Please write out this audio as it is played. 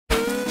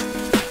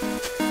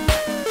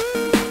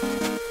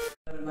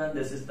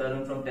everyone, this is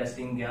Tarun from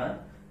Testing Gyan.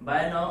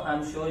 By now,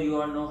 I'm sure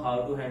you all know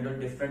how to handle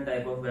different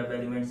type of web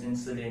elements in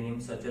Selenium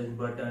such as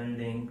button,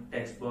 link,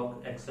 text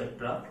box,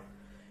 etc.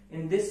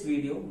 In this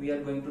video, we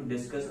are going to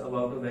discuss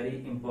about a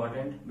very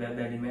important web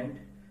element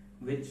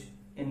which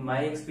in my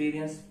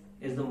experience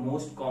is the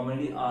most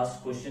commonly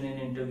asked question in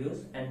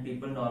interviews and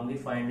people normally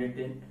find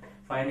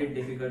it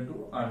difficult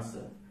to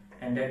answer,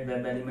 and that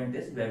web element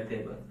is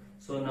Webtable.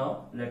 So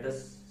now let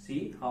us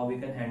see how we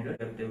can handle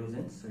Webtables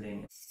in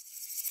Selenium.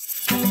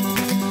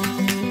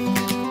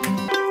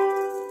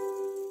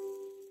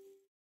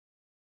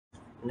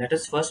 Let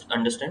us first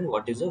understand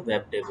what is a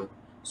web table.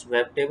 So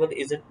web table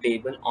is a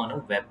table on a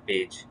web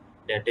page.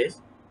 That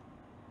is,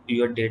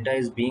 your data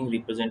is being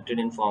represented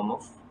in form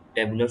of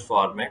tabular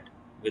format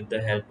with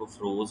the help of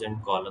rows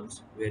and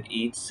columns, where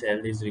each cell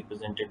is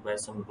represented by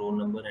some row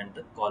number and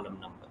the column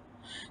number.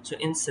 So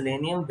in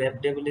Selenium,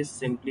 web table is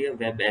simply a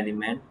web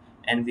element,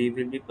 and we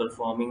will be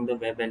performing the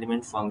web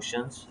element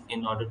functions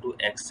in order to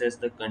access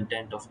the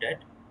content of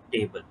that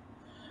table.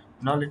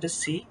 Now let us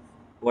see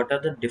what are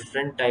the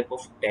different type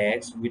of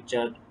tags which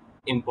are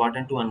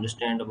important to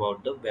understand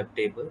about the web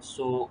table.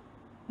 So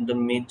the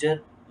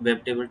major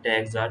web table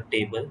tags are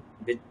table,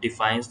 which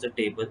defines the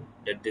table,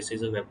 that this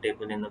is a web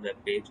table in a web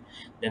page.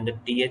 Then the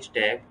th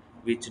tag,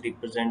 which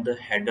represent the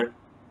header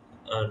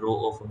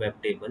row of a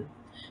web table.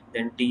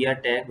 Then tr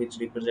tag, which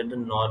represent the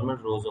normal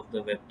rows of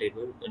the web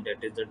table, and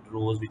that is the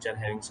rows which are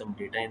having some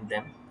data in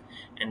them.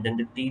 And then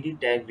the td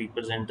tag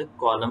represent the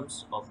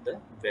columns of the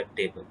web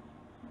table.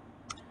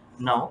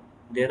 Now,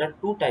 there are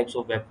two types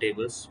of web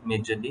tables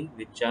majorly,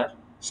 which are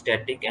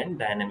static and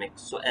dynamic.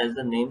 So as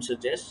the name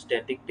suggests,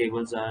 static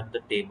tables are the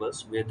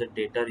tables where the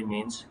data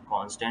remains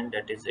constant,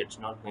 that is, it's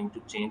not going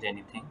to change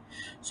anything.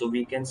 So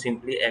we can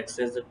simply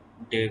access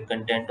the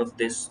content of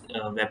this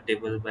web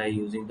table by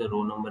using the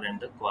row number and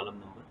the column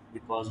number,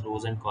 because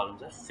rows and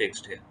columns are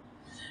fixed here.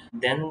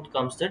 Then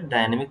comes the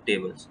dynamic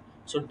tables.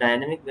 So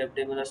dynamic web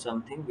table are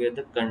something where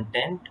the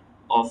content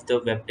of the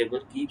web table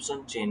keeps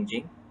on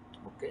changing.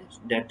 Okay, so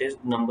that is,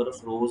 number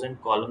of rows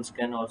and columns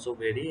can also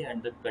vary,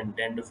 and the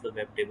content of the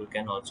web table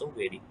can also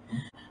vary.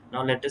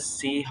 Now let us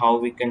see how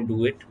we can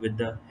do it with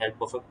the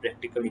help of a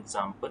practical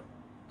example.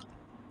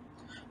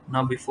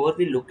 Now before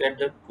we look at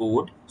the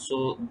code,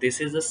 so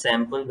this is a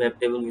sample web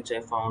table which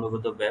I found over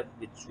the web,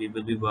 which we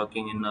will be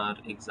working in our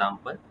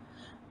example.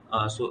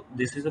 So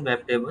this is a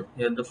web table.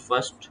 Here the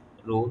first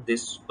row,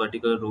 this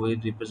particular row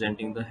is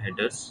representing the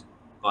headers,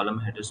 column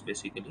headers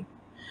basically,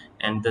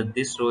 and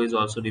this row is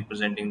also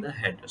representing the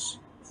headers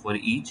for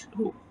each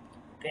row.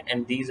 Okay,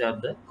 and these are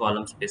the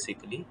columns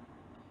basically: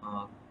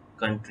 uh,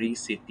 country,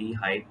 city,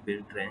 height,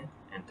 build, rank,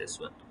 and this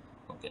one.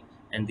 Okay,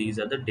 and these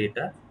are the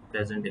data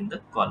present in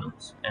the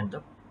columns and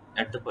the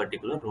at the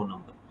particular row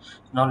number.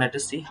 Now let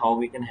us see how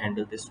we can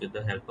handle this with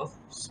the help of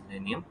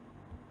Selenium.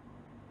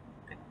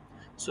 Okay.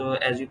 So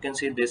as you can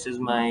see, this is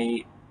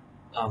my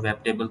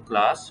Webtable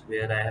class,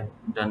 where I have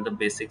done the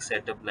basic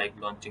setup like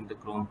launching the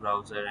Chrome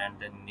browser and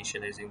then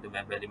initializing the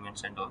web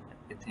elements and all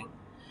everything.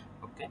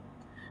 Okay.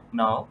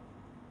 Now,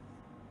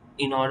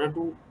 in order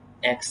to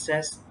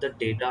access the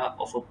data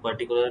of a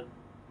particular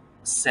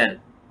cell,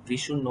 we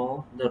should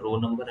know the row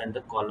number and the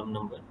column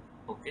number.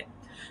 Okay.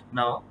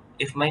 Now,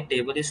 if my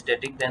table is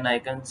static, then I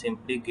can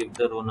simply give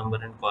the row number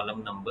and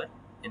column number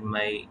in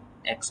my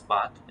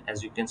XPath.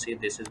 As you can see,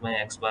 this is my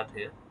XPath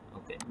here.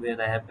 Okay, where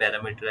I have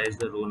parameterized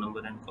the row number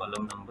and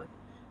column number,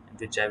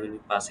 which I will be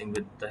passing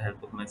with the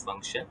help of my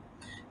function.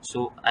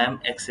 So I am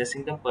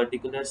accessing the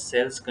particular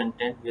cell's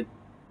content with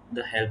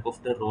the help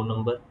of the row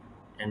number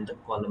and the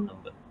column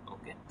number.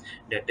 Okay,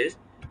 that is,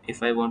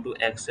 if I want to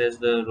access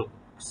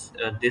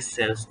this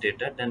cell's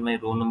data, then my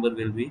row number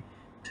will be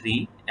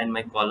 3 and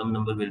my column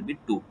number will be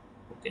 2.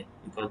 Okay,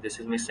 because this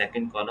is my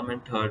second column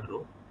and third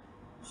row.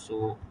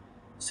 So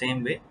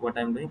same way, what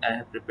I'm doing, I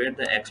have prepared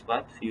the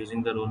XPath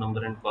using the row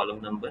number and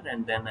column number,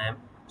 and then I am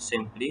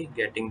simply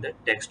getting the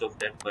text of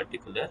that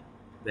particular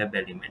web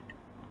element.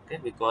 Okay,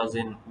 because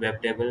in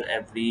web table,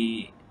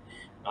 every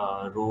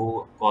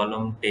row,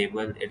 column,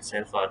 table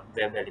itself are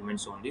web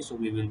elements only, so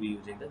we will be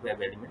using the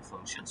web element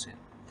functions here.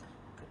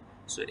 Okay.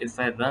 So if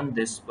I run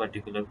this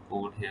particular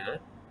code here,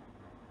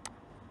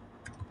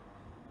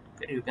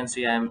 okay, you can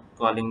see I am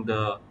calling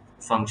the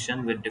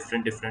function with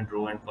different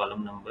row and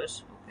column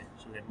numbers. Okay,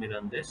 so let me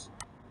run this,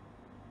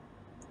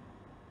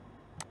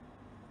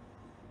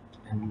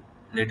 and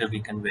later we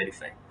can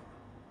verify.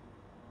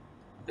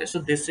 Okay, so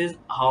this is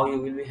how you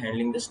will be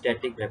handling the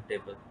static web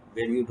table,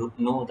 where you don't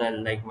know that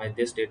like my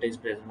this data is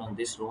present on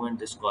this row and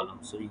this column,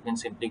 so you can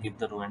simply give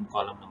the row and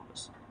column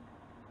numbers.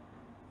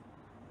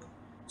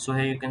 So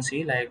here you can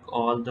see like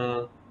all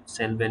the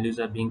cell values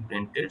are being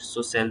printed.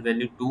 So cell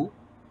value 2,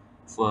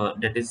 for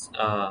that is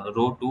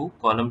row 2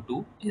 column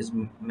 2 is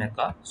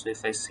mecha. So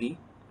if I see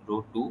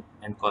row 2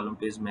 and column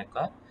 2 is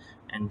mecha,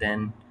 and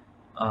then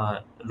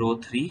row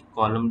 3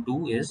 column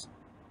 2 is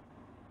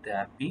the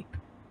API.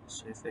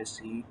 So if I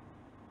see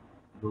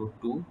row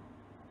 2,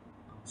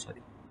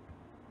 sorry,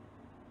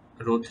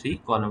 row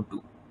 3 column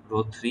 2,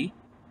 row 3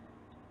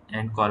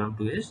 and column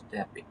 2 is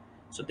the API.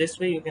 So this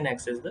way you can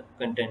access the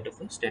content of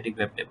a static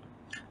web table.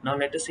 Now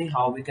let us see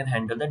how we can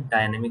handle the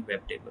dynamic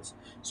web tables.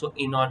 So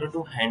in order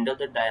to handle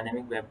the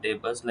dynamic web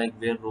tables, like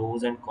where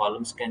rows and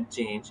columns can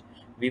change,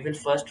 we will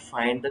first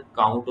find the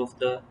count of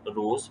the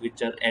rows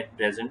which are at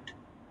present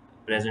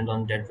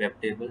on that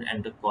web table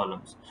and the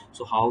columns.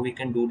 So how we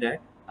can do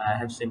that? I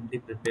have simply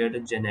prepared a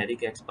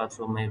generic XPath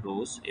for my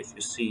rows. If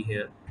you see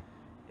here,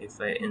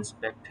 if I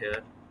inspect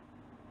here,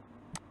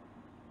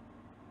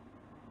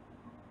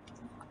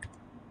 okay,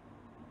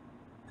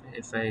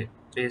 if I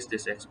paste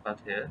this XPath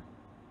here,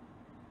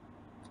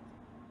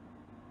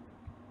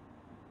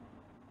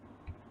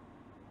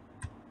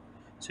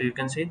 so you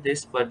can see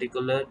this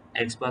particular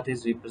XPath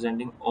is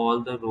representing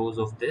all the rows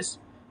of this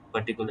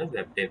particular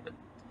web table.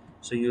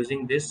 So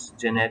using this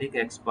generic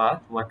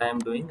XPath, what I am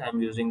doing, I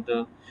am using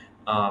the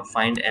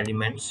find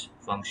elements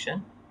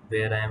function,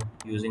 where I am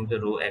using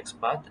the row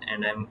XPath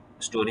and I am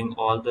storing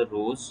all the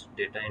rows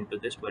data into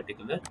this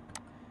particular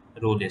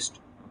row list.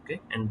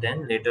 Okay, and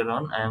then later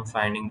on I am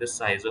finding the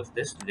size of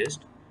this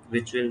list,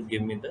 which will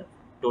give me the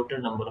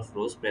total number of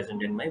rows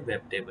present in my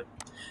web table.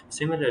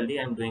 Similarly,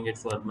 I am doing it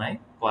for my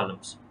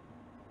columns.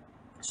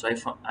 So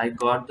I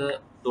got the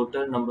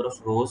total number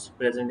of rows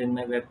present in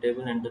my web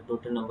table and the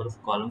total number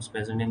of columns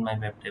present in my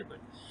web table.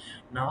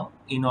 Now,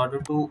 in order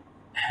to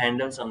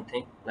handle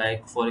something,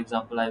 like for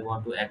example, I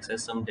want to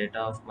access some data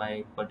of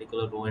my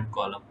particular row and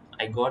column.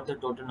 I got the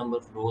total number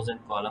of rows and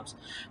columns,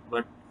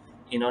 but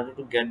in order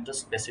to get the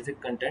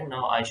specific content,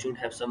 now I should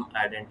have some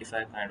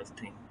identifier kind of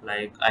thing.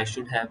 Like I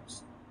should have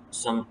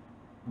some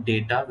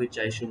data which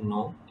I should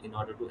know in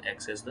order to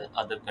access the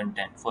other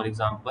content. For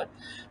example,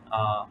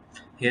 uh,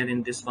 here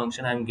in this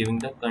function, I'm giving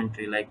the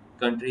country. Like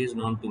country is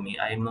known to me.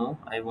 I know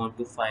I want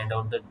to find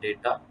out the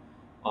data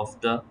of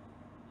the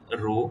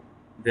row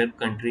where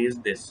country is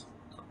this.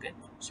 Okay,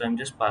 so I'm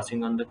just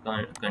passing on the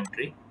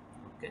country.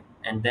 Okay,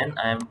 and then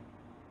I am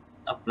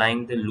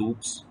applying the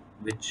loops,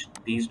 which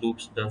these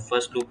loops, the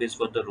first loop is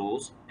for the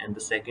rows and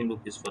the second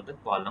loop is for the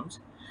columns.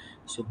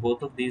 So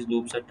both of these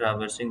loops are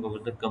traversing over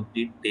the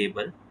complete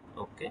table.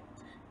 Okay,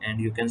 and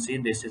you can see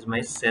this is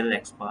my cell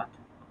XPath.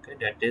 Okay,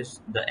 that is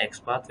the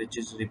XPath which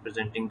is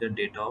representing the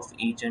data of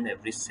each and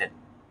every cell.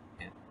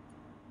 Okay,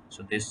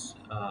 so this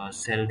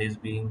cell is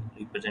being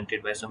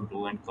represented by some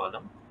row and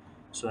column.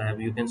 So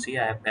you can see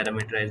I have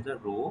parameterized the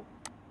row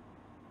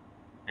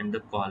and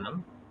the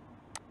column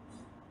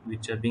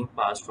which are being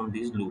passed from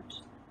these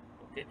loops.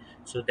 Okay,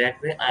 so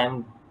that way I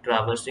am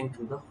traversing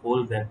through the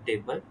whole web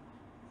table,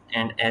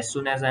 and as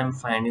soon as I am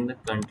finding the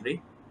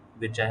country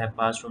which I have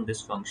passed from this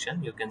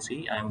function, you can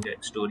see I am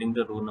storing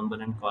the row number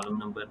and column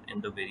number in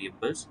the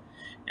variables,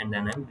 and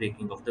then I'm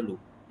breaking off the loop.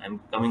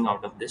 I'm coming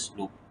out of this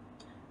loop.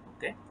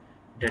 Okay,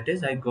 that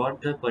is, I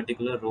got the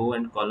particular row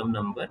and column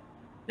number.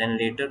 Then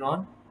later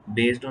on,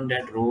 based on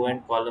that row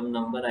and column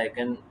number, I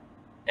can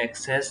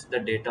access the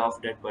data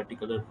of that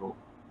particular row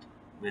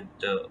with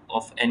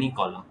of any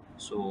column.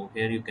 So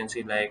here you can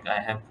see, like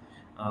I have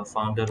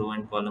found the row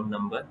and column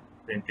number,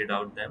 printed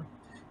out them,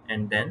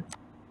 and then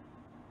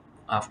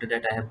after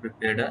that I have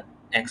prepared a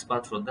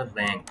XPath for the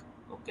rank.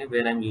 Okay,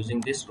 where I'm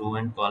using this row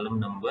and column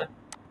number.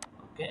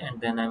 Okay,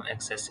 and then I'm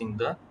accessing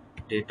the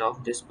data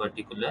of this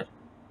particular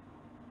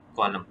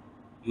column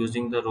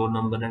using the row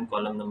number and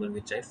column number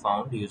which I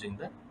found using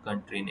the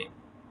country name.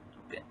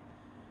 Okay,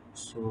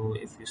 so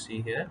if you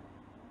see here,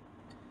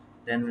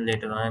 then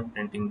later on I'm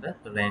printing the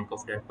rank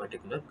of that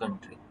particular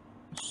country.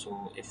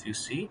 So if you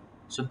see,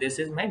 so this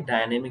is my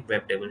dynamic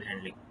web table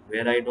handling,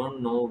 where I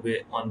don't know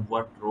where on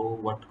what row,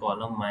 what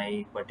column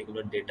my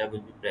particular data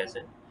will be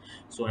present.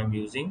 So I'm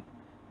using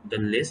the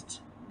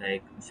list,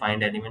 like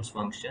find elements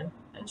function,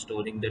 and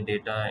storing the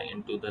data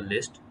into the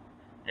list,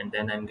 and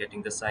then I'm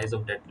getting the size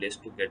of that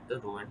list to get the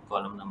row and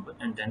column number,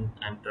 and then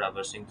I'm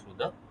traversing through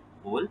the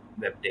whole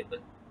web table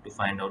to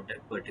find out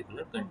that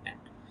particular content.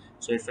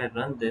 So if I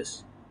run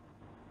this,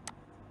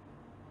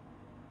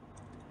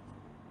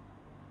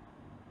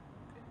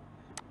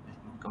 let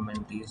me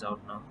comment these out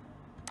now.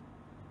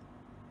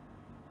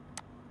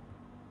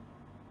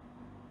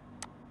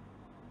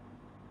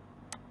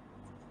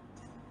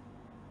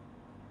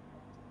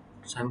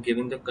 So I'm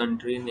giving the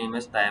country name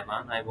as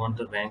Taiwan. I want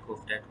the rank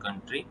of that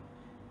country.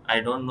 I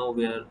don't know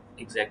where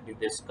exactly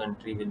this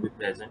country will be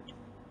present.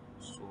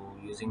 So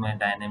using my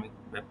dynamic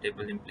web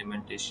table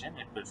implementation,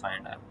 it will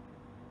find out.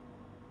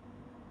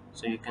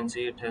 So you can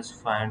see it has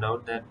found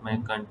out that my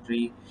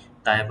country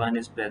Taiwan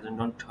is present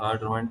on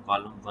third row and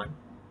column one,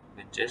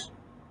 which is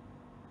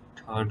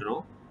third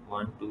row,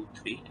 1 2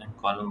 3, and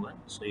column 1.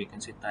 So you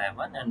can see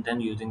Taiwan, and then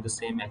using the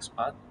same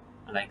XPath,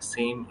 like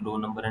same row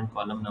number and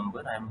column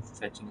number, I'm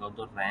fetching out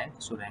the rank.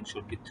 So rank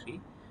should be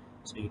 3.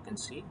 So you can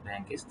see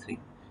rank is 3.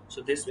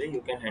 So this way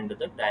you can handle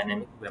the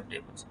dynamic web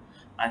tables.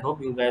 I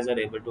hope you guys are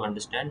able to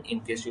understand.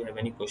 In case you have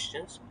any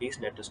questions, please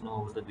let us know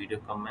over the video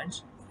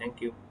comments. Thank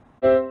you.